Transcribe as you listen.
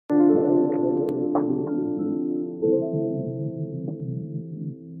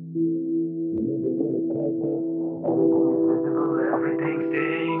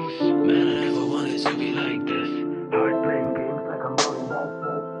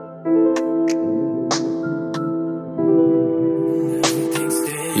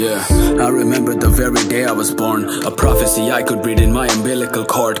Yeah, I remember the very day I was born. A prophecy I could read in my umbilical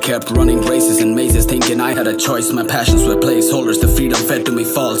cord. Kept running races and mazes thinking I had a choice. My passions were placeholders, the freedom fed to me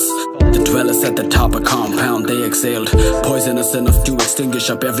false. The dwellers at the top a compound, they exhaled poisonous enough to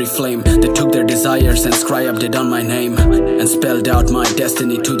extinguish up every flame. They took their desires and scribed it on my name, and spelled out my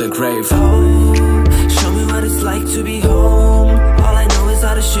destiny to the grave. Oh, show me what it's like to be home. All I know is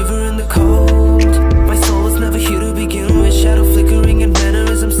how to shiver in the cold. My soul was never here to begin with. Shadow flickering and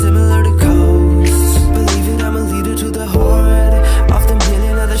mannerisms similar to ghosts. Believe it, I'm a leader to the horde of the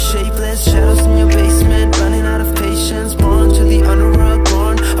million other shapeless shadows in your basement. Running out of patience, born to the underworld,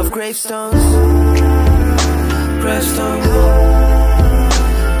 born of gravestones. Gravestones.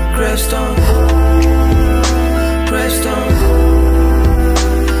 Gravestones. Gravestones.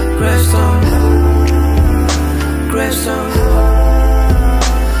 Gravestones. Gravestones.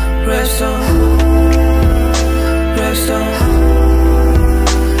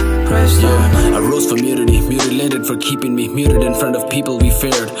 Yeah, I rose for mutiny, mutilated for keeping me muted in front of people we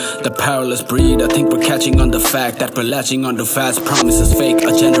feared. The powerless breed, I think we're catching on the fact that we're latching onto fast promises fake.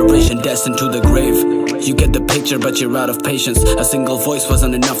 A generation destined to the grave. You get the picture, but you're out of patience. A single voice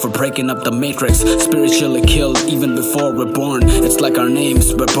wasn't enough for breaking up the matrix. Spiritually killed even before we're born. It's like our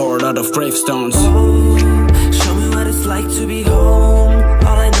names were borrowed out of gravestones. Oh, show me what it's like to be home.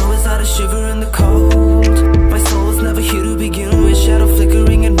 All I know is how to shiver in the cold. My soul was never here to begin with. Shadow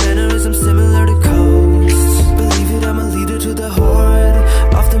flickering and mannerisms similar to ghosts. Believe it, I'm a leader to the horde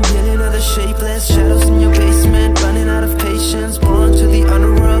of the million other shapeless shadows in your basement. Running out of patience, born to the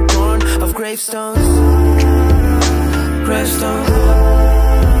underworld, born of gravestones. Gravestones.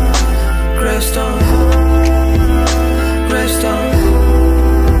 Gravestones. Gravestones.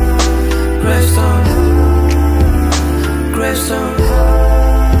 Gravestones. Gravestones.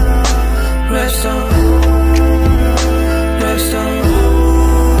 Gravestones. Gravestones.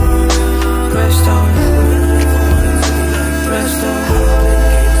 Gravestones. Gravestones.